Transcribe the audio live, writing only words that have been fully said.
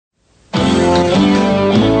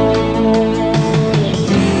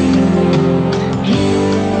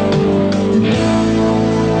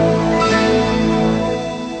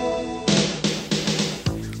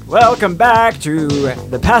Welcome back to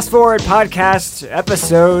the Pass Forward Podcast,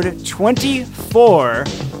 episode 24,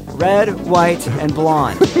 Red, White, and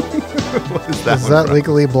Blonde. What is that? Is that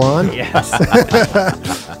Legally Blonde? Yes.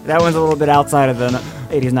 That one's a little bit outside of the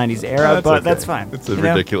 80s, 90s era, but that's fine. It's a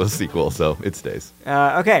ridiculous sequel, so it stays.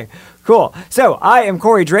 Okay, cool. So I am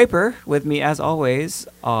Corey Draper. With me, as always,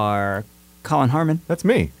 are Colin Harmon. That's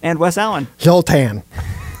me. And Wes Allen. Zoltan.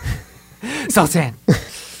 Sultan.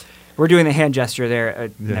 We're doing the hand gesture there.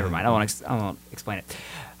 Never mind. I won't explain it.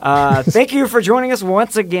 Thank you for joining us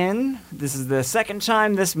once again. This is the second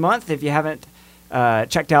time this month. If you haven't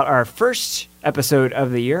checked out our first episode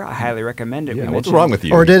of the year, I highly recommend it. Yeah, what's wrong with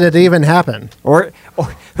you? Or did it even happen? Or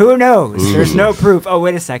who knows? Ooh. There's no proof. Oh,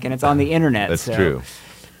 wait a second. It's on the internet. That's so. true.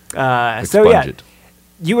 So yeah,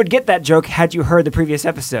 you would get that joke had you heard the previous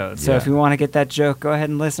episode. So if you want to get that joke, go ahead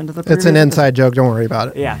and listen to the previous It's an inside joke. Don't worry about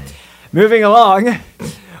it. Yeah. Moving along,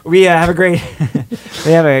 we have a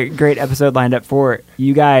great episode lined up for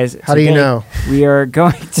you guys. How do you know? We are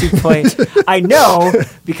going to play. I know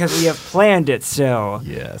because we have planned it. So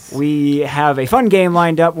yes, we have a fun game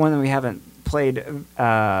lined up, one that we haven't played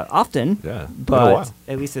often. Yeah, but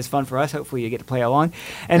at least it's fun for us. Hopefully, you get to play along.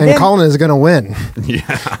 And then, Colin is going to win. Yeah.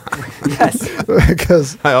 Yes.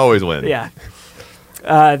 Because I always win. Yeah.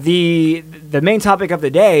 The main topic of the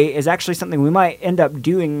day is actually something we might end up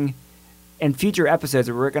doing in future episodes,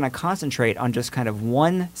 where we're going to concentrate on just kind of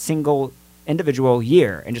one single individual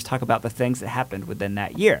year and just talk about the things that happened within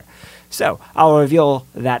that year. So I'll reveal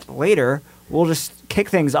that later. We'll just kick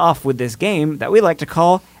things off with this game that we like to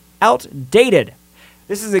call Outdated.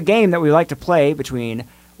 This is a game that we like to play between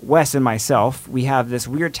Wes and myself. We have this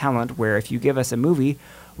weird talent where if you give us a movie,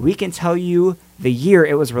 we can tell you the year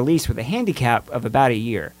it was released with a handicap of about a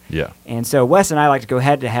year. Yeah. And so Wes and I like to go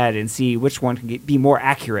head to head and see which one can be more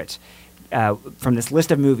accurate from this list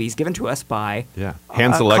of movies given to us by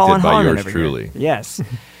hand selected Colin by Harmon yours truly. Yes.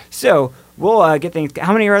 So we'll get things.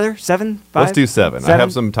 How many are there? 7? 5? Let's do 7. I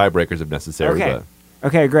have some tiebreakers if necessary. Okay. But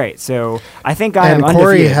Okay, great. So I think I am and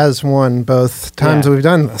Corey undefeated. has won both times we've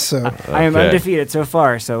done this. So I am undefeated so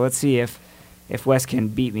far. So let's see if Wes can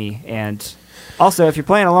beat me. And also, if you're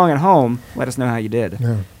playing along at home, let us know how you did.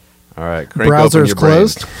 Yeah. All right. Crank Browser's open your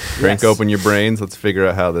closed. Brains. Crank open your brains. Let's figure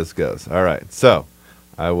out how this goes. All right. So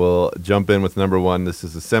I will jump in with number 1. This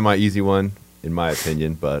is a semi-easy one, in my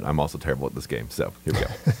opinion, but I'm also terrible at this game. So here we go.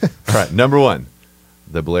 All right. Number 1,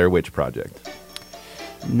 The Blair Witch Project.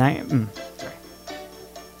 Sorry.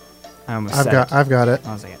 I almost said it. I've got it.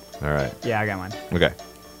 I'll say it. All right. Yeah, I got mine. Okay.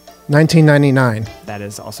 1999. That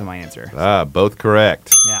is also my answer. Both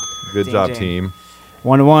correct. Yeah. Good job, team.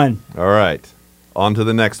 1-1. All right. On to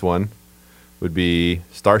the next one would be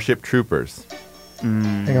Starship Troopers.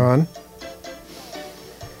 Hang on.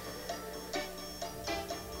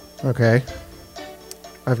 Okay.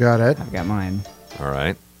 I've got it. I've got mine. All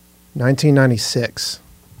right. 1996.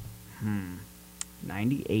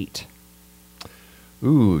 98.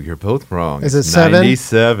 Ooh, you're both wrong. Is it It's 7?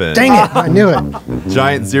 97. Dang it! I knew it.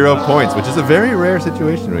 Giant 0 points, which is a very rare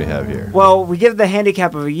situation we have here. Well, we give the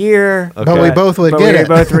handicap of a year. Okay. But we both would But get we it.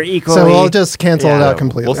 both were equally. So we'll just cancel it Yeah. out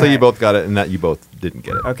completely. We'll say you Right. both got it and that you both didn't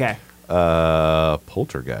get it. Okay.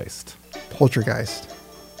 Poltergeist. Poltergeist.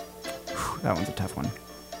 That one's a tough one.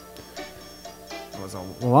 It was a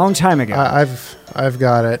long time ago. I've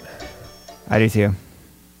got it. I do too.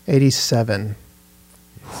 87.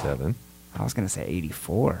 7. I was going to say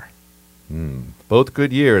 84. Both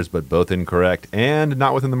good years, but both incorrect and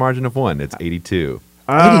not within the margin of 1. It's 82.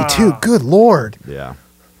 82. Good lord. Yeah.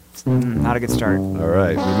 Not a good start. All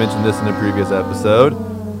right. We mentioned this in a previous episode,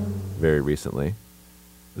 very recently.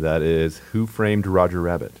 That is Who Framed Roger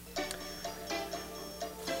Rabbit?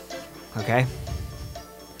 Okay.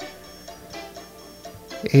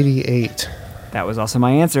 88. That was also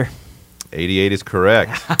my answer. 88 is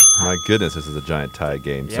correct. My goodness, this is a giant tie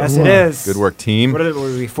game. Yes, so it is. good work, team. What were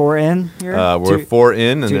we 4 in here? We're 4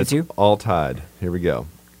 in, and 2 to it's 2? all tied. Here we go.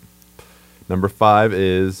 Number 5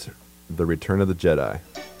 is The Return of the Jedi.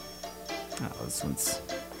 Oh, this one's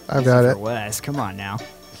I've got for it. Wes. Come on now.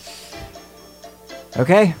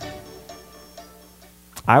 Okay.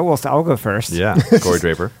 I'll go first. Yeah, Corey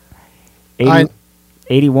Draper.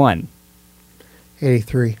 81.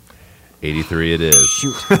 83. 83 it is.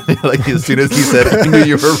 Shoot. Like as soon as he said it, I knew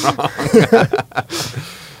you were wrong.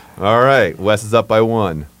 All right, Wes is up by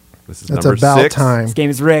 1. This is That's number about 6. time. This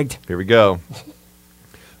game is rigged. Here we go.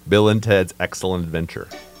 Bill and Ted's Excellent Adventure.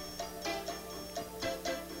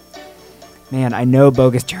 Man, I know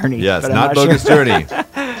Bogus Journey. Yes, but I'm not sure. Bogus Journey.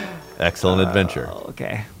 Excellent Adventure. Oh,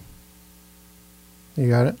 okay. You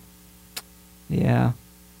got it? Yeah.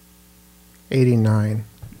 89.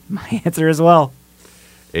 My answer as well.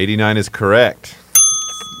 89 is correct.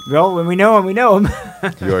 Well, when we know him, we know him.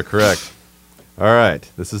 You are correct. All right.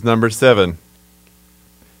 This is number 7.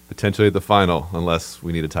 Potentially the final, unless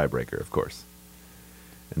we need a tiebreaker, of course.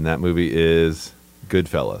 And that movie is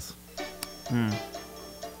Goodfellas. A movie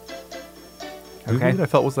Okay. that I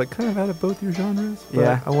felt was like kind of out of both your genres. But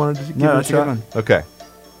Yeah. I wanted to give No, it a that's a good shot. one. Okay.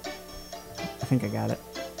 I think I got it.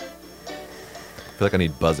 I feel like I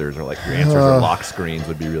need buzzers or like your answers or lock screens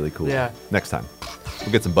would be really cool. Yeah. Next time.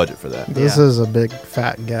 We'll get some budget for that. This Yeah. is a big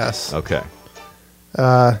fat guess. Okay.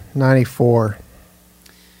 94.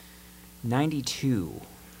 92.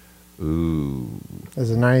 Ooh. Is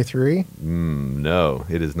it 93? No,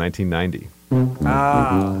 it is 1990.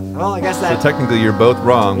 Well, I guess So that. technically you're both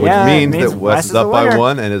wrong, which Yeah, it means means that Wes Wes is is up the by winner.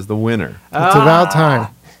 1 and is the winner. It's about time.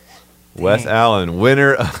 Wes Dang. Allen,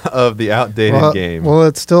 winner of the Outdated Game, Well,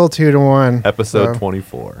 it's still 2-1. episode so-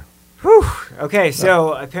 24. Whew. Okay,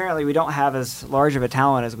 so apparently we don't have as large of a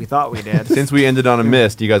talent as we thought we did. Since we ended on a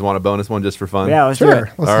miss, do you guys want a bonus one just for fun? Yeah, let's do Sure.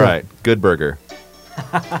 it. Let's All do it. right. Good Burger.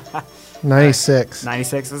 96.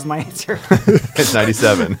 96 is my answer. It's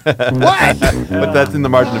 97. What? But that's in the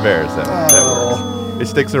margin of error, so that works. It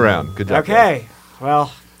sticks around. Good job. guys. Okay,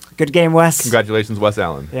 well, good game, Wes. Congratulations, Wes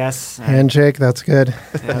Allen. Yes. Handshake. That's good.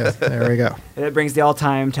 Yeah, there we go. It brings the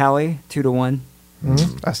all-time tally 2-1.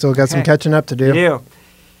 I still got some Okay. catching up to do. You do.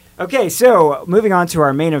 Okay, so moving on to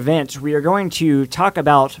our main event, we are going to talk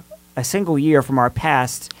about a single year from our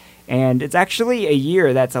past, and it's actually a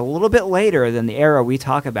year that's a little bit later than the era we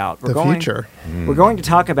talk about. The future. We're going to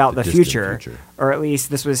talk about the distant future, future. or at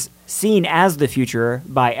least this was seen as the future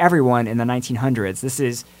by everyone in the 1900s. This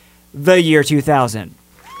is the year 2000.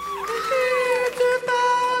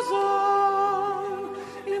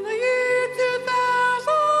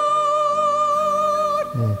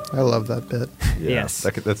 I love that bit. Yeah, Yes.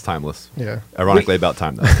 That's timeless. Yeah. Ironically, about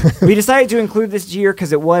time, though. We decided to include this year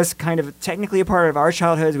because it was kind of technically a part of our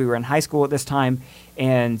childhoods. We were in high school at this time,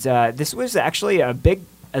 and this was actually a big,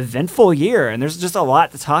 eventful year, and there's just a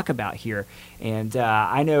lot to talk about here. And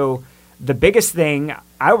I know the biggest thing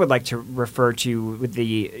I would like to refer to with the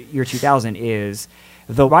year 2000 is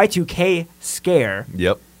the Y2K scare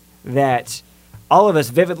Yep. that all of us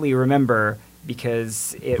vividly remember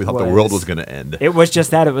because it We thought the world was going to end. It was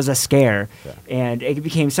just that. It was a scare. Yeah. And it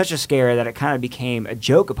became such a scare that it kind of became a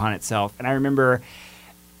joke upon itself. And I remember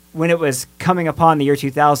when it was coming upon the year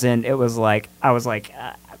 2000, it was like, I was like,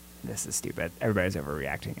 this is stupid. Everybody's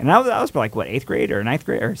overreacting. And I was like, what, 8th grade or 9th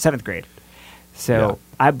grade or 7th grade? So,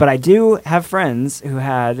 but I do have friends who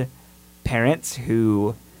had parents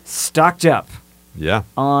who stocked up Yeah.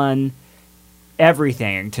 on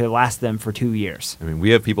everything to last them for 2 years. I mean, we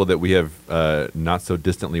have people that we have not so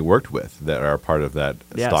distantly worked with that are part of that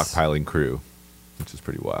Yes. stockpiling crew, which is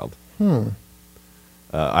pretty wild.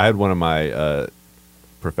 I had one of my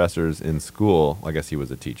professors in school. I guess he was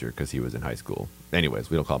a teacher because he was in high school. Anyways,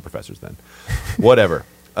 we don't call them professors then. Whatever.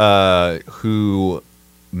 Who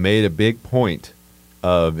made a big point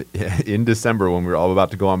of in December when we were all about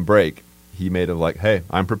to go on break. He made it like, hey,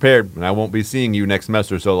 I'm prepared, and I won't be seeing you next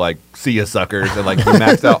semester, so, like, see ya, suckers. And, like, he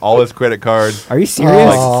maxed out all his credit cards. Are you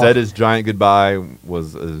serious? Oh. Like, said his giant goodbye,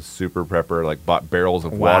 was a super prepper, like, bought barrels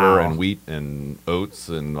of water Wow. and wheat and oats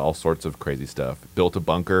and all sorts of crazy stuff. Built a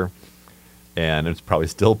bunker, and it's probably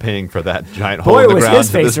still paying for that giant hole Boy, in the was ground his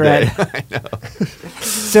to this face red. day.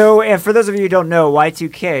 So, and for those of you who don't know,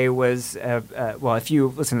 Y2K was, well, if you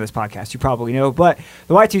listen to this podcast, you probably know, but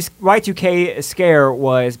the Y2K scare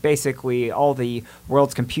was basically all the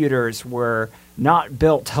world's computers were not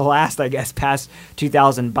built to last, I guess, past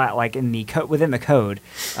 2000, but like in the within the code.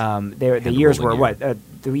 The years were rolling what?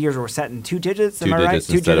 The years were set in 2 digits. Two Am I right? digits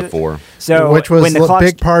instead of 4. So Which was when the a clock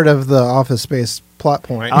big part of the Office Space plot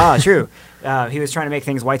point. True. He was trying to make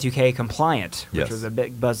things Y2K compliant, which Yes. was a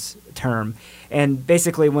big buzz term. And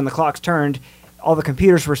basically, when the clocks turned, all the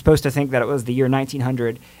computers were supposed to think that it was the year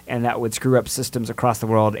 1900, and that would screw up systems across the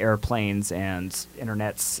world, airplanes and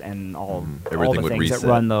internets and all Everything the would things reset.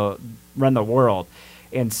 that run the world.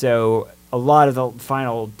 And so, a lot of the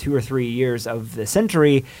final 2 or 3 years of the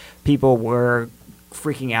century, people were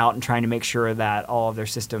freaking out and trying to make sure that all of their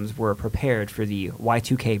systems were prepared for the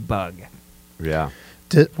Y2K bug. Yeah.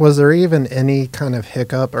 Was there even any kind of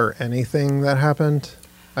hiccup or anything that happened?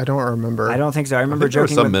 I don't remember. I don't think so. I remember There was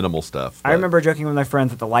joking some with minimal stuff. I but- remember joking with my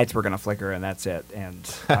friends that the lights were going to flicker, and that's it. And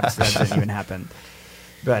obviously that didn't even happen.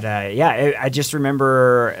 But I just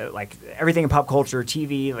remember like everything in pop culture,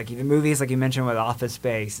 TV, like even movies, like you mentioned with Office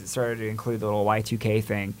Space, it started to include the little Y2K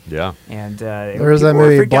thing. Yeah. And there was that people were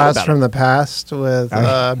movie freaked out Blast about from it. the Past with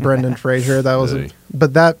Brendan Fraser. That was, Really?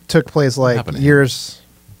 but that took place like happened to him? years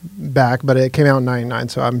back. But it came out in '99,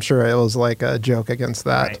 so I'm sure it was like a joke against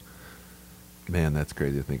that. Right. Man, that's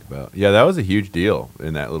crazy to think about. Yeah, that was a huge deal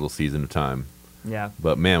in that little season of time. Yeah.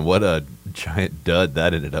 But man, what a giant dud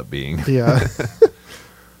that ended up being. Yeah.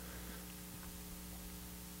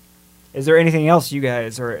 Is there anything else you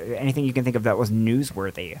guys, or anything you can think of that was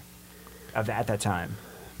newsworthy at that time?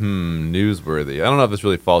 Newsworthy. I don't know if this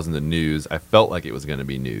really falls in the news. I felt like it was going to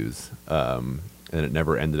be news, and it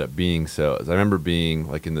never ended up being so. As I remember being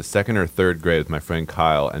like in the second or third grade with my friend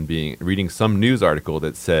Kyle and reading some news article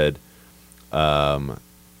that said,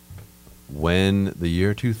 when the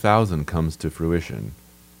year 2000 comes to fruition,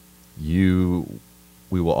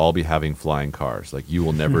 we will all be having flying cars. Like you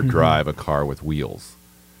will never drive a car with wheels.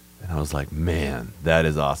 And I was like, man, that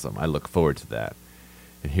is awesome. I look forward to that.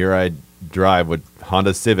 And here I drive with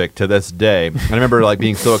Honda Civic to this day. And I remember like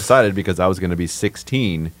being so excited because I was going to be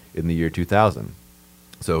 16 in the year 2000.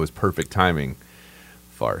 So it was perfect timing.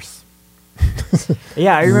 Farce.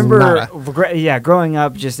 Yeah, I remember. Nada. Growing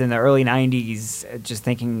up just in the early '90s, just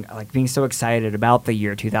thinking like being so excited about the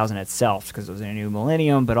year 2000 itself because it was a new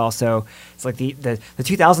millennium, but also it's like the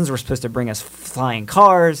 2000s were supposed to bring us flying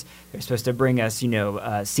cars. They're supposed to bring us,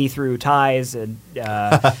 see-through ties, and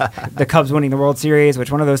the Cubs winning the World Series,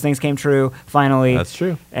 which one of those things came true finally. That's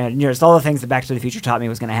true. And it's all the things that Back to the Future taught me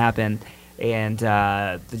was going to happen, and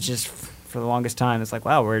just for the longest time, it's like,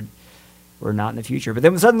 wow, we're not in the future. But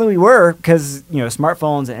then suddenly we were, because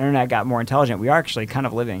smartphones and internet got more intelligent. We are actually kind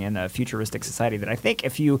of living in a futuristic society that I think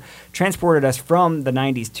if you transported us from the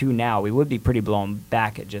 90s to now, we would be pretty blown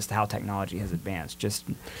back at just how technology has advanced. Just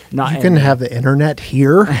not You can have the internet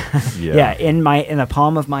here Yeah. in the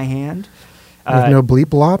palm of my hand. with no bleep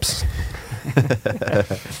blops.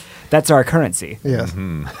 That's our currency. Yes.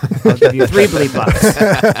 I'll give you 3 bleep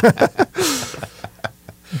bops.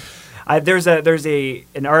 There's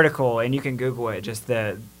an article, and you can Google it. Just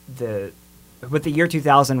what the year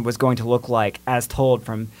 2000 was going to look like, as told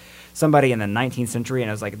from somebody in the 19th century, and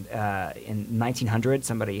it was like in 1900,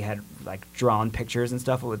 somebody had like drawn pictures and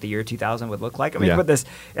stuff of what the year 2000 would look like. I mean, Yeah. put this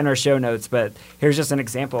in our show notes, but here's just an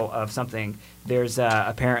example of something. There's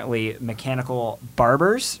apparently mechanical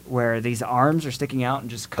barbers where these arms are sticking out and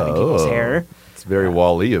just cutting people's hair. It's very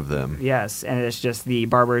Wall-E of them. Yes, and it's just the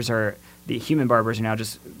human barbers are now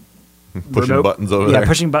just Pushing buttons over there. Yeah,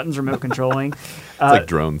 pushing buttons, remote controlling. It's like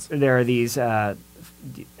drones. There are these an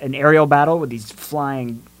aerial battle with these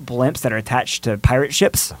flying blimps that are attached to pirate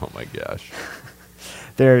ships. Oh my gosh.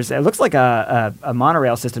 It looks like a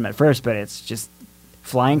monorail system at first, but it's just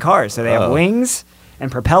flying cars. So they have wings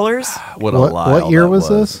and propellers. What a lie. What year was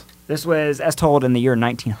this? This was, as told, in the year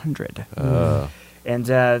 1900. And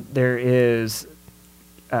there is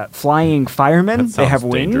flying firemen. They have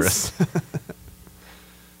wings.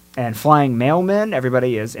 And flying mailmen.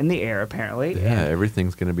 Everybody is in the air, apparently. Yeah,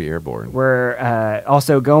 everything's going to be airborne. We're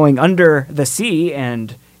also going under the sea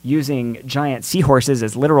and using giant seahorses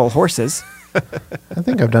as literal horses. I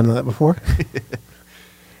think I've done that before.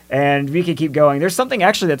 And we could keep going. There's something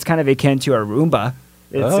actually that's kind of akin to a Roomba.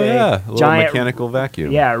 It's a little mechanical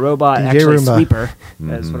vacuum. Yeah, a robot, DJ actually Roomba. sweeper.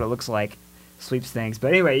 That's what it looks like. Sweeps things. But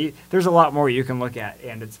anyway, there's a lot more you can look at,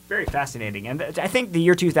 and it's very fascinating. And I think the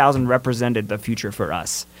year 2000 represented the future for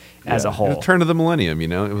us as a It whole. was turn of the millennium,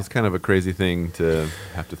 it was kind of a crazy thing to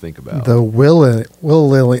have to think about. The Will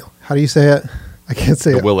Lily. How do you say it? I can't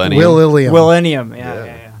say The it. Willennium? Willennium. Millennium. Yeah.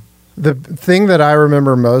 Yeah. The thing that I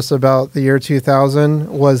remember most about the year 2000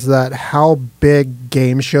 was that how big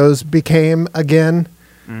game shows became again.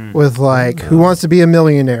 With like Who Wants to Be a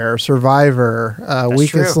Millionaire, Survivor,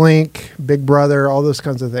 Weakest true. Link, Big Brother, all those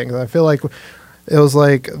kinds of things. I feel like it was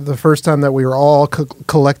like the first time that we were all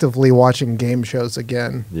collectively watching game shows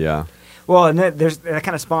again. Yeah. Well, and that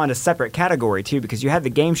kind of spawned a separate category, too, because you had the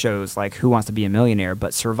game shows like Who Wants to Be a Millionaire,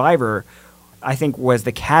 but Survivor, I think, was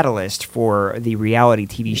the catalyst for the reality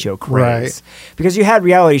TV show craze. Right. Because you had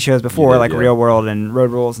reality shows before, You did, like yeah. Real World and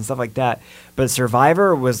Road Rules and stuff like that, but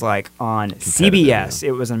Survivor was like on CBS. yeah.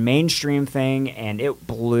 It was a mainstream thing, and it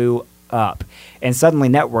blew up. And suddenly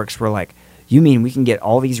networks were like, you mean we can get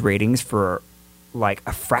all these ratings for like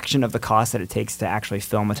a fraction of the cost that it takes to actually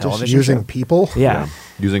film a Just television using show? people. Yeah.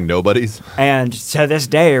 Using nobodies. And to this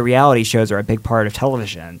day, reality shows are a big part of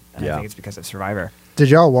television. And Yeah. I think it's because of Survivor. Did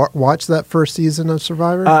y'all watch that first season of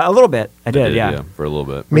Survivor? A little bit. I did, yeah. For a little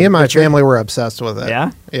bit. Me and my Richard? family were obsessed with it.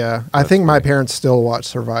 Yeah? Yeah. I think my parents still watch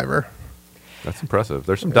Survivor. That's impressive.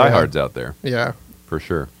 There's some Yeah. diehards out there. Yeah. for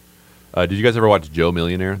sure. Did you guys ever watch Joe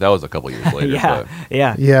Millionaire? That was a couple years later. Yeah,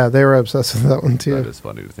 yeah. Yeah, they were obsessed with that one That too. is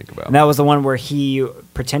funny to think about. And that was the one where he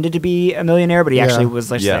pretended to be a millionaire, but he Yeah. actually was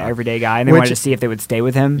just Yeah. an everyday guy, and they Which- wanted to see if they would stay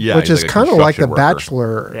with him. Yeah, Which he's is like a kind of like The construction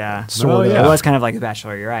worker. Bachelor. Yeah. Sort Oh, of. yeah. It was kind of like The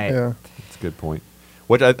Bachelor. You're right. Yeah. That's a good point.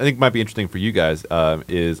 What I think might be interesting for you guys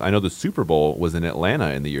is I know the Super Bowl was in Atlanta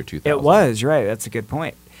in the year 2000. It was, you're right. That's a good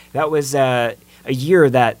point. That was a year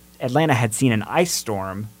that Atlanta had seen an ice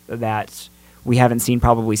storm that we haven't seen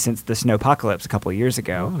probably since the snowpocalypse a couple of years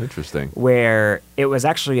ago. Oh, interesting. Where it was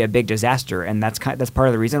actually a big disaster, and that's part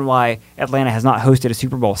of the reason why Atlanta has not hosted a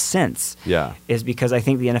Super Bowl since. Yeah. Is because I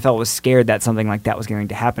think the NFL was scared that something like that was going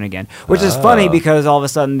to happen again, which is funny because all of a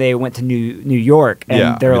sudden they went to New York and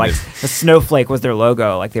Yeah, they're I mean, like a snowflake was their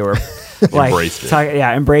logo, like they were like Embraced it.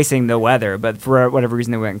 embracing the weather, but for whatever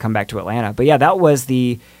reason they went and come back to Atlanta. But yeah, that was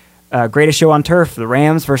the greatest show on turf, the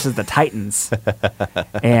Rams versus the Titans.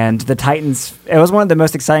 And the Titans, it was one of the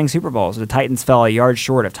most exciting Super Bowls. The Titans fell a yard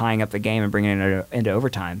short of tying up the game and bringing it into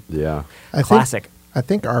overtime. Yeah. Classic. I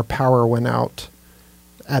think our power went out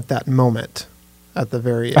at that moment, at the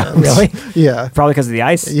very end. Really? Yeah. Probably because of the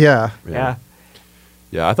ice. Yeah. Yeah.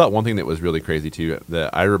 Yeah, I thought one thing that was really crazy too,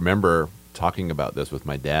 that I remember talking about this with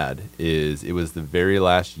my dad, is it was the very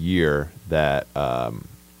last year that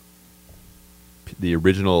the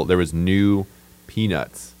original, there was new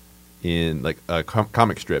Peanuts in like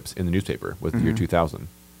comic strips in the newspaper with the year 2000.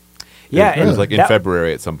 Yeah, It was and like in that-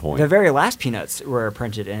 February at some point. The very last Peanuts were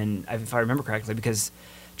printed in, if I remember correctly, because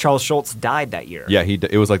Charles Schultz died that year. Yeah,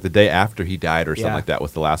 it was like the day after he died or something Yeah. like that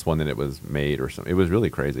was the last one that it was made or something. It was really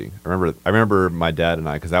crazy. I remember my dad and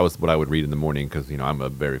I, because that was what I would read in the morning because, I'm a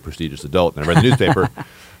very prestigious adult and I read the newspaper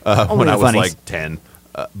when the I was funnies. like 10.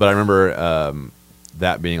 But I remember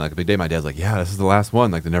that being like a big day. My dad's like, yeah, this is the last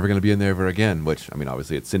one. Like they're never going to be in there ever again, which, I mean,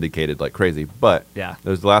 obviously it's syndicated like crazy, but Yeah. it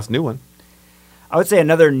was the last new one. I would say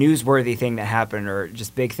another newsworthy thing that happened, or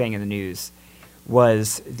just big thing in the news,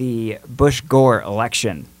 was the Bush-Gore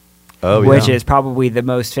election, Oh, which yeah. is probably the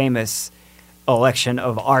most famous election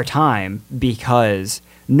of our time because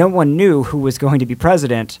no one knew who was going to be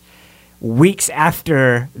president weeks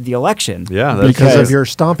after the election. Yeah, that's Because true. of your I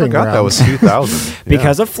stomping forgot that was grounds. 2000.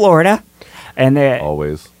 Because of Florida and the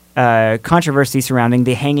always. controversy surrounding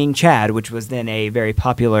the hanging Chad, which was then a very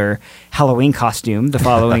popular Halloween costume the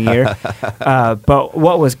following year. But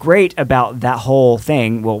what was great about that whole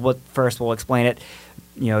thing, well, first we'll explain it.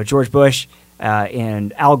 George Bush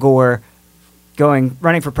and Al Gore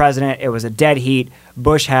running for president. It was a dead heat.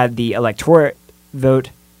 Bush had the electorate vote,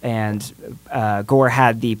 and Gore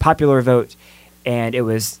had the popular vote, and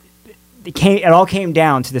it all came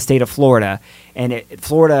down to the state of Florida, and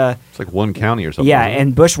Florida. It's like one county or something. Yeah, wasn't it?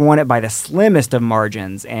 and Bush won it by the slimmest of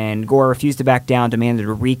margins, and Gore refused to back down, demanded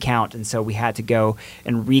a recount, and so we had to go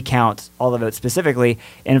and recount all the votes specifically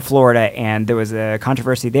in Florida, and there was a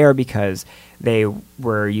controversy there because they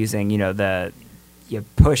were using, you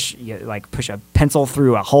push a pencil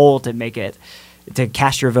through a hole to make it to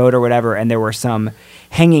cast your vote or whatever, and there were some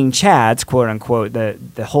hanging chads, quote unquote.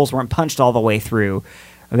 The holes weren't punched all the way through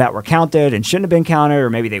that were counted and shouldn't have been counted, or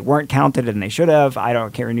maybe they weren't counted and they should have.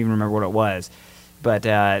 Can't even remember what it was, but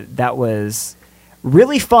that was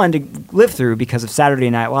really fun to live through because of Saturday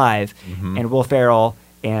Night Live and Will Ferrell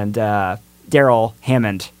and Daryl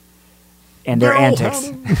Hammond and their antics.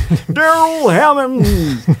 Daryl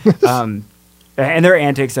Hammond. And their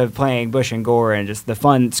antics of playing Bush and Gore and just the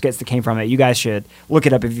fun skits that came from it. You guys should look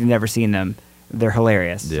it up if you've never seen them. They're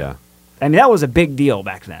hilarious. Yeah. I mean, that was a big deal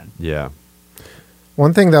back then. Yeah.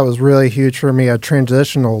 One thing that was really huge for me, a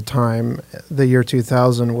transitional time, the year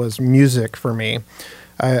 2000, was music for me.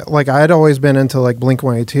 I had always been into like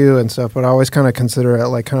Blink-182 and stuff, but I always kind of consider it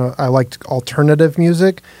I liked alternative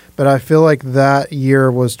music, but I feel like that year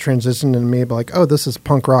was transitioning to me like, oh, this is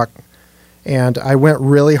punk rock. And I went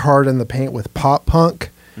really hard in the paint with pop punk,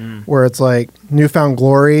 where it's like Newfound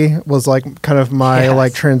Glory was like kind of my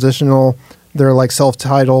like transitional, their like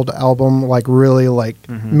self-titled album, like really like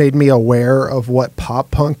made me aware of what pop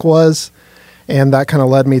punk was. And that kind of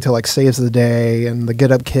led me to like Saves the Day and the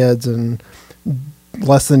Get Up Kids and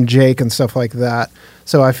Less Than Jake and stuff like that.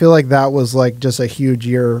 So I feel like that was like just a huge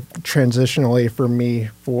year transitionally for me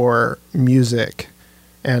for music.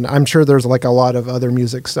 And I'm sure there's like a lot of other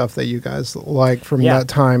music stuff that you guys like from that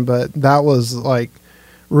time, but that was like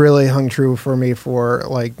really hung true for me for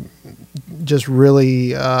like just really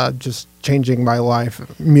just changing my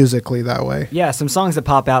life musically that way. Yeah, some songs that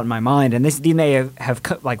pop out in my mind, and these may have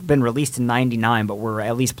like been released in '99, but were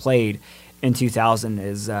at least played in 2000.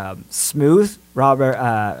 Is "Smooth,"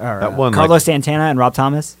 Carlos Santana and Rob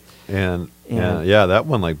Thomas. And Yeah. yeah, that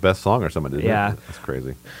one like best song or something, didn't Yeah. it? That's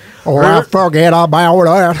crazy. Oh, I forget about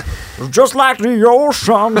that. Just like the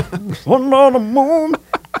ocean under the moon.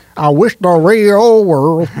 I wish the real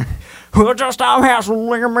world. Will just stop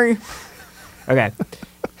hassling me. Okay.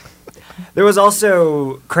 There was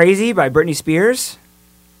also "Crazy" by Britney Spears,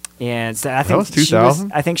 and so I think was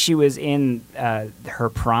 2000? I think she was in her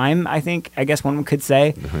prime. I guess one could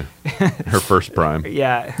say. Her first prime.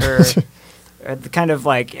 Yeah, her kind of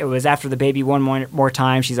like it was after the baby one more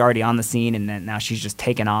time. She's already on the scene, and then now she's just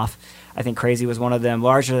taken off. I think "Crazy" was one of them.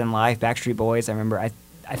 "Larger Than Life," Backstreet Boys. I remember.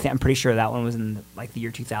 I'm pretty sure that one was in like the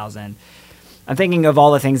year 2000. I'm thinking of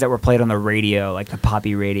all the things that were played on the radio, like the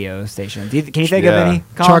poppy radio stations. Can you think of Yeah. any?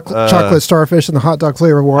 Colin? Chocolate starfish and the hot dog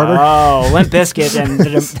flavored water. Oh, Limp Bizkit and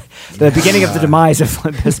the beginning of the demise of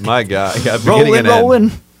Limp Bizkit. My God. Yeah, beginning Rolling, and end.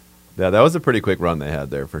 rolling. Yeah, that was a pretty quick run they had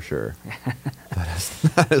there for sure.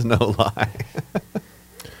 that is no lie.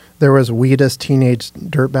 There was Weedest Teenage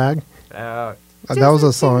Dirtbag. That was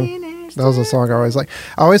a song. That was a song I always liked.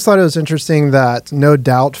 I always thought it was interesting that No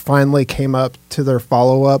Doubt finally came up to their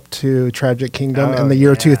follow-up to Tragic Kingdom in the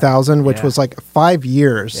year 2000, which was like 5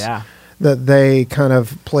 years that they kind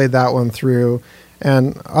of played that one through.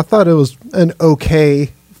 And I thought it was an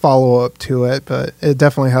okay follow-up to it, but it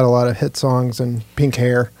definitely had a lot of hit songs and pink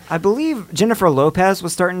hair. I believe Jennifer Lopez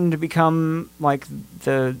was starting to become like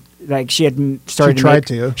she had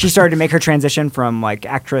started. She started to make her transition from like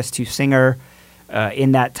actress to singer.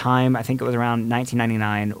 In that time, I think it was around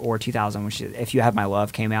 1999 or 2000 when "If You Have My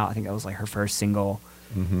Love" came out. I think that was like her first single.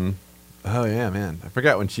 Mm-hmm. Oh yeah, man! I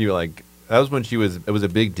forgot when she like that was when she was. It was a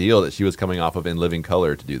big deal that she was coming off of In Living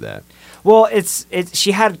Color to do that. Well,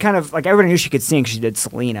 she had kind of like everybody knew she could sing. She did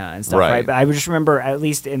Selena and stuff, right? But I just remember, at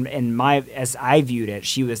least in my as I viewed it,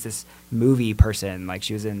 she was this movie person. Like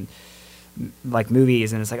she was in like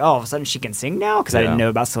movies, and it's like, oh, all of a sudden she can sing now, because I didn't know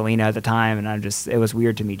about Selena at the time, and it was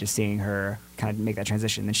weird to me just seeing her kind of make that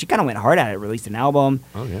transition. And she kind of went hard at it, released an album.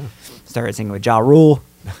 Oh yeah, started singing with Ja Rule.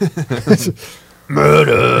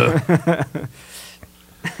 Murder.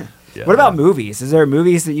 Yeah. What about movies? Is there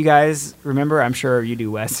movies that you guys remember? I'm sure you do,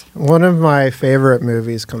 Wes. One of my favorite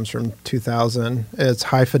movies comes from 2000. It's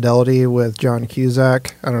High Fidelity with John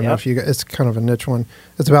Cusack. I don't know if it's kind of a niche one.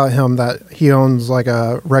 It's about him that he owns like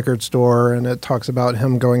a record store, and it talks about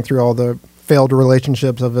him going through all the failed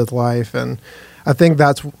relationships of his life. And I think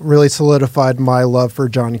that's really solidified my love for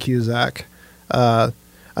John Cusack.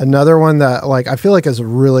 Another one that like I feel like is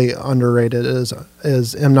really underrated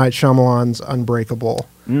is M. Night Shyamalan's Unbreakable.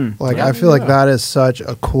 I feel like that is such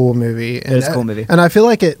a cool movie. And, it's a cool movie. And I feel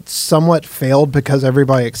like it somewhat failed because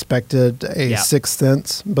everybody expected a Sixth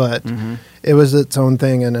Sense, but it was its own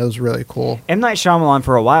thing, and it was really cool. M. Night Shyamalan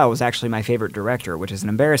for a while was actually my favorite director, which is an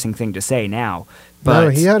embarrassing thing to say now. But no,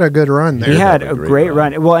 he had a good run there. He had a great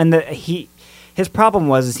run. Well, and his problem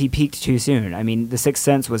was he peaked too soon. I mean, The Sixth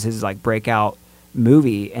Sense was his like breakout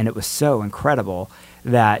movie, and it was so incredible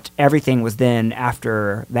that everything was then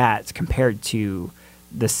after that compared to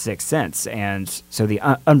The Sixth Sense. And so the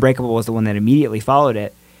Unbreakable was the one that immediately followed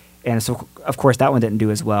it, and so of course that one didn't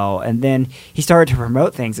do as well. And then he started to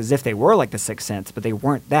promote things as if they were like The Sixth Sense, but they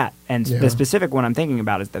weren't that. And the specific one I'm thinking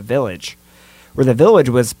about is The Village, where The Village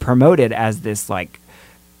was promoted as this like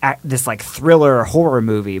thriller horror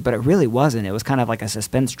movie, but it really wasn't. It was kind of like a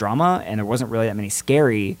suspense drama, and there wasn't really that many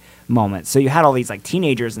scary moments. So you had all these like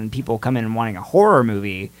teenagers and people come in and wanting a horror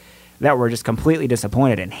movie that were just completely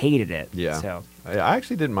disappointed and hated it. Yeah. So I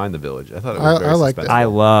actually didn't mind The Village. I thought it was very liked it. I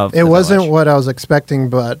loved it. The Wasn't Village. what I was expecting,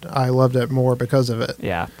 but I loved it more because of it.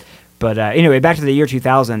 Yeah. But anyway, back to the year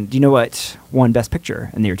 2000. Do you know what won Best Picture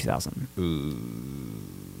in the year 2000?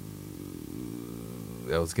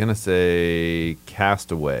 I was going to say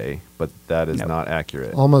Castaway, but that is not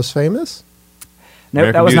accurate. Almost Famous?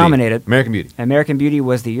 No, that was nominated. American Beauty. American Beauty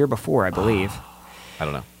was the year before, I believe. I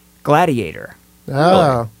don't know. Gladiator.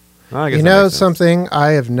 Oh. Well, I guess you that know makes sense. something?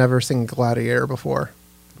 I have never seen Gladiator before.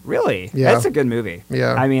 Really? Yeah. That's a good movie.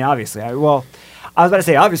 Yeah. I mean, obviously. I was about to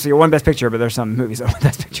say, obviously, it won Best Picture, but there's some movies that won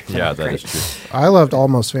Best Picture. Yeah, that is true. I loved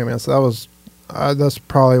Almost Famous. That's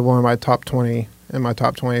probably one of my top 20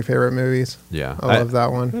 favorite movies. Yeah. I love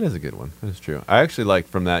that one. That is a good one. That is true. I actually like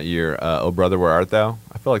from that year, Oh Brother, Where Art Thou?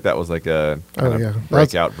 I feel like that was like a kind of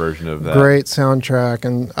breakout version of that. Great soundtrack,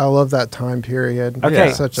 and I love that time period.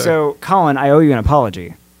 Okay, so Colin, I owe you an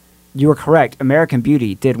apology. You were correct. American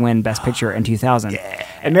Beauty did win Best Picture in 2000.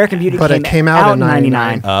 American Beauty came out in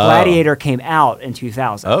 99. Gladiator came out in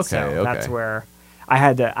 2000. Okay, so that's where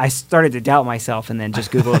I started to doubt myself and then just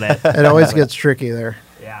Googled it. It always gets tricky there.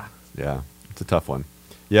 Yeah. Yeah, it's a tough one.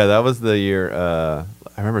 Yeah, that was the year.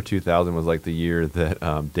 I I remember 2000 was like the year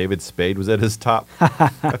that David Spade was at his top.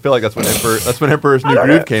 I feel like that's when Emperor's New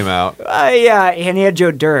Groove came out. Yeah, and he had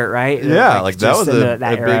Joe Dirt, right? Yeah, like that just was in a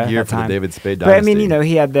that era, big year that for the time. David Spade But I dynasty. mean,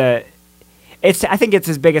 he had I think it's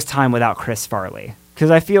his biggest time without Chris Farley.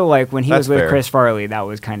 Because I feel like when he That's was with fair. Chris Farley, that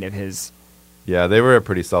was kind of his. Yeah, they were a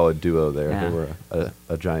pretty solid duo there. Yeah. They were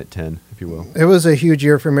a giant 10, if you will. It was a huge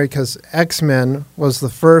year for me because X-Men was the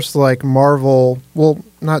first like Marvel, well,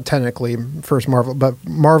 not technically first Marvel, but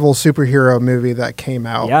Marvel superhero movie that came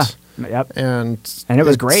out. Yeah. Yep. And it was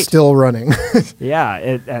it's great. Still running. Yeah.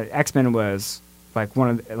 X-Men was like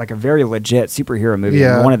a very legit superhero movie.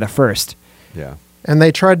 Yeah. And one of the first. Yeah. And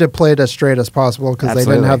they tried to play it as straight as possible because they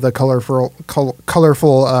didn't Absolutely. have the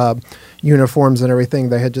colorful uniforms and everything.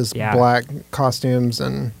 They had just Yeah. black costumes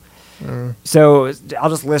and So I'll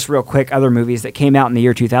just list real quick other movies that came out in the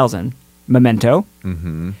year 2000. Memento,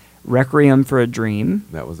 Mm-hmm. Requiem for a Dream,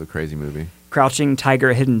 That was a crazy movie. Crouching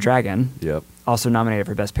Tiger, Hidden Dragon, Yep. also nominated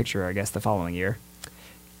for Best Picture, I guess, the following year.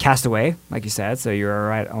 Castaway, like you said, so you're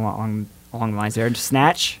right along the lines there.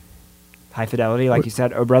 Snatch, High Fidelity, like you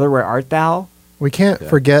said. Oh Brother, Where Art Thou? we can't Yeah.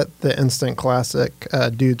 forget the instant classic,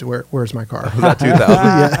 Dudes, Where's My Car? Was that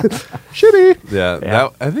 2000? Yeah. Should be. Yeah. Yeah.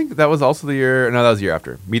 I think that was also the year. No, that was the year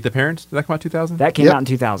after. Meet the Parents. Did that come out 2000? That came Yep. out in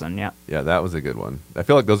 2000, yeah. Yeah, that was a good one. I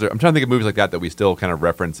feel like those are. I'm trying to think of movies like that we still kind of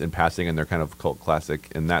reference in passing, and they're kind of cult classic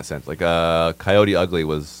in that sense. Like Coyote Ugly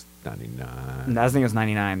was 99. And I think it was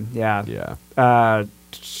 99, yeah. Yeah.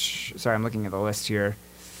 Sorry, I'm looking at the list here.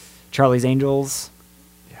 Charlie's Angels,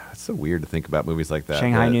 Yeah, it's so weird to think about movies like that.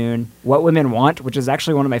 Shanghai but- Noon, What Women Want, which is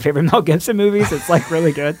actually one of my favorite Mel Gibson movies. It's like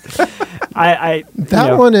really good. I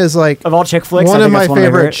That one is like of all chick flicks, one I of think my it's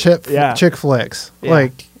favorite yeah. chick flicks. Yeah.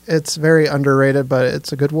 Like, it's very underrated, but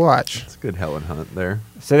it's a good watch. It's a good Helen Hunt there.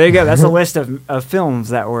 So there you go. That's a list of films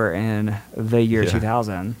that were in the year Yeah.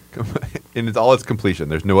 2000. In all its completion,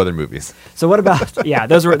 there's no other movies. So what about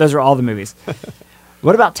those are all the movies.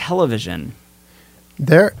 What about television?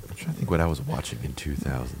 There, I'm trying to think what I was watching in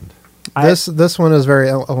 2000. this one is very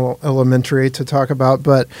elementary to talk about,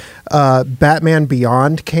 but Batman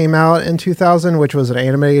Beyond came out in 2000, which was an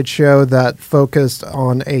animated show that focused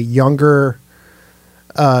on a younger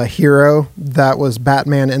hero that was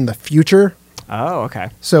Batman in the future. Oh, okay.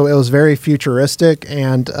 So it was very futuristic,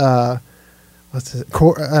 and what's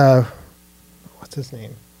his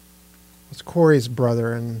name? What's Corey's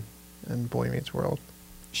brother in Boy Meets World?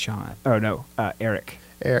 Sean. Oh no, Eric.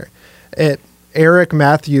 Eric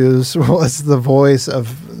Matthews was the voice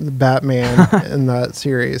of Batman in that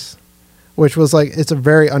series, which was like, it's a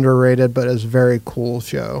very underrated but it's a very cool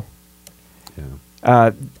show.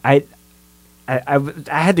 Yeah. I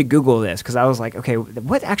had to Google this because I was like, okay,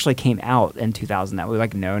 what actually came out in 2000 that we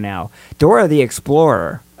like know now? Dora the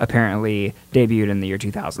Explorer apparently debuted in the year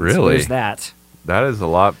 2000. So Really? there's that. That is a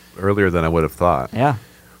lot earlier than I would have thought. Yeah.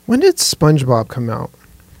 When did SpongeBob come out?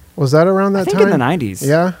 Was that around that I think time? in the 90s.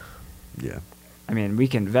 Yeah. Yeah. I mean, we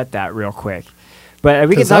can vet that real quick. But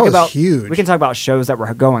we can 'Cause that talk was about huge. we can talk about shows that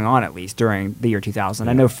were going on at least during the year 2000.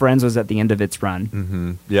 I know Friends was at the end of its run.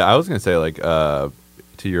 Hmm. Yeah, I was gonna say like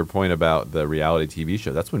to your point about the reality TV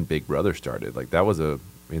show. That's when Big Brother started. Like that was a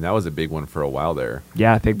big one for a while there.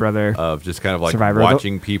 Yeah, Big Brother. Of just kind of like Survivor.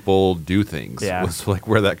 watching people do things. Yeah. Was like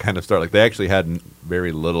where that kind of started. Like they actually had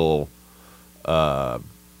very little.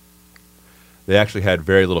 They actually had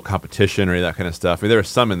very little competition or any of that kind of stuff. I mean, there was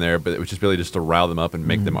some in there, but it was just really just to rile them up and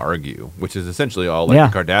make them argue, which is essentially all like Yeah.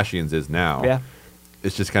 the Kardashians is now. Yeah.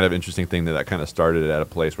 It's just kind of interesting thing that kind of started at a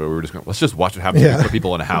place where we were just going, let's just watch what happens Yeah. for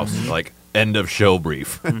people in a house. Like end of show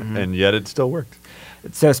brief, and yet it still worked.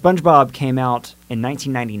 So SpongeBob came out in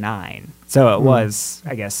 1999. So it was,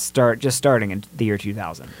 I guess, starting in the year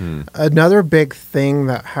 2000. Another big thing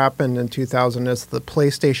that happened in 2000 is the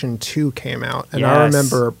PlayStation 2 came out. And I Yes.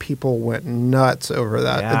 remember people went nuts over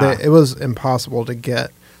that. Yeah. It was impossible to get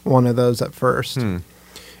one of those at first. Hmm.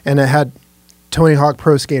 And it had Tony Hawk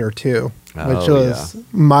Pro Skater 2, which Oh, was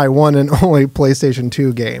my one and only PlayStation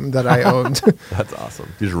 2 game that I owned. That's awesome.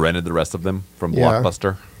 You just rented the rest of them from Yeah.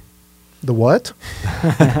 Blockbuster. The what?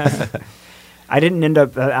 I didn't end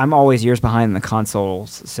up. I'm always years behind the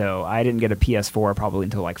consoles, so I didn't get a PS4 probably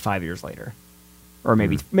until like 5 years later, or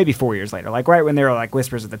maybe 4 years later. Like right when they were like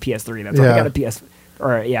whispers of the PS3. That's when I Yeah. got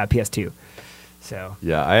a PS2. So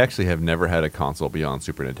Yeah, I actually have never had a console beyond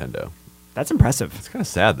Super Nintendo. that's impressive. It's kind of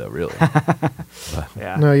sad though, really.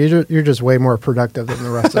 Yeah. No, you're just way more productive than the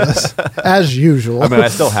rest of us, as usual. I mean, I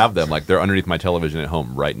still have them. Like they're underneath my television at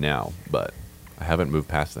home right now, but I haven't moved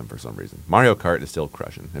past them for some reason. Mario Kart is still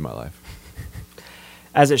crushing in my life.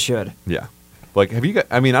 As it should. Yeah. Like, have you guys,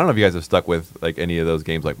 I mean, I don't know if you guys have stuck with like any of those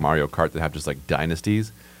games like Mario Kart that have just like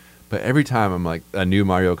dynasties, But every time I'm like, a new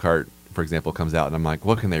Mario Kart, for example, comes out, and I'm like,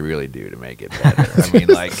 what can they really do to make it better? I mean,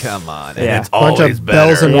 like, come on. And Yeah. it's Bunch always of better.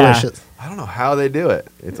 bells and Yeah. wishes. I don't know how they do it.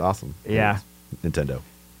 It's awesome. Yeah. Nintendo.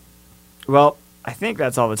 Well, I think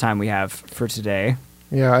that's all the time we have for today.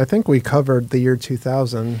 Yeah, I think we covered the year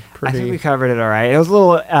 2000 I think we pretty. covered it all right. It was a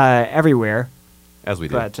little everywhere, As we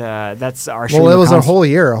do. but that's our. Well, stream it of was a cons- whole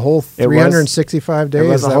year, a whole It was- 365 days It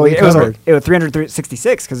was a that whole. we It was, covered. it was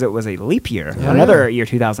 366 because it was a leap year. Yeah. Another year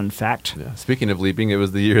 2000 fact. Yeah. Speaking of leaping, it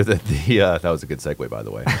was the year that that was a good segue, by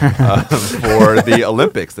the way, for the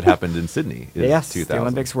Olympics that happened in Sydney. is Yes, 2000. the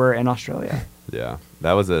Olympics were in Australia. Yeah,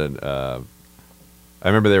 that was I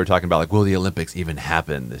remember they were talking about like, will the Olympics even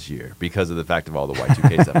happen this year because of the fact of all the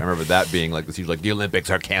Y2K stuff. I remember that being like this huge, like the Olympics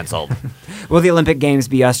are canceled. Will the Olympic Games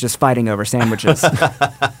be us just fighting over sandwiches?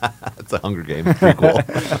 It's a Hunger Games prequel.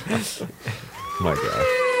 My God.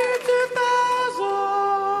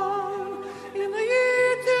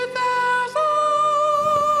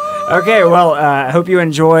 Okay, well, I hope you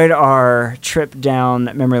enjoyed our trip down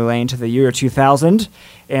memory lane to the year 2000.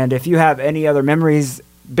 And if you have any other memories,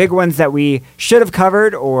 big ones that we should have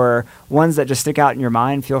covered or ones that just stick out in your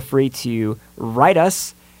mind, feel free to write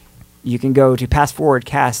us. You can go to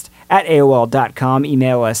passforwardcast@aol.com,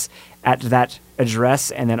 email us at that address,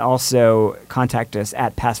 and then also contact us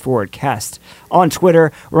at passforwardcast on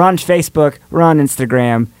Twitter. We're on Facebook. We're on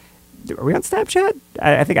Instagram. Are we on Snapchat?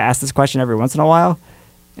 I think I ask this question every once in a while.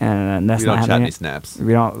 And that's We not don't chat happening. any snaps.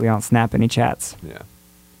 We don't snap any chats. Yeah.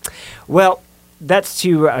 Well, that's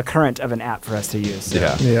too current of an app for us to use.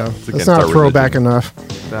 Yeah. Yeah, It's it's against not our throwback religion. enough.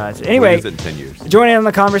 But We'll anyway, use it in 10 years. join in on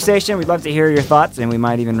the conversation. We'd love to hear your thoughts, and we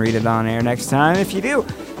might even read it on air next time if you do.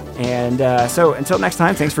 And so until next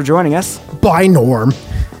time, thanks for joining us. Bye, Norm.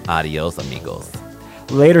 Adios, amigos.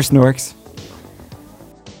 Later, Snorks.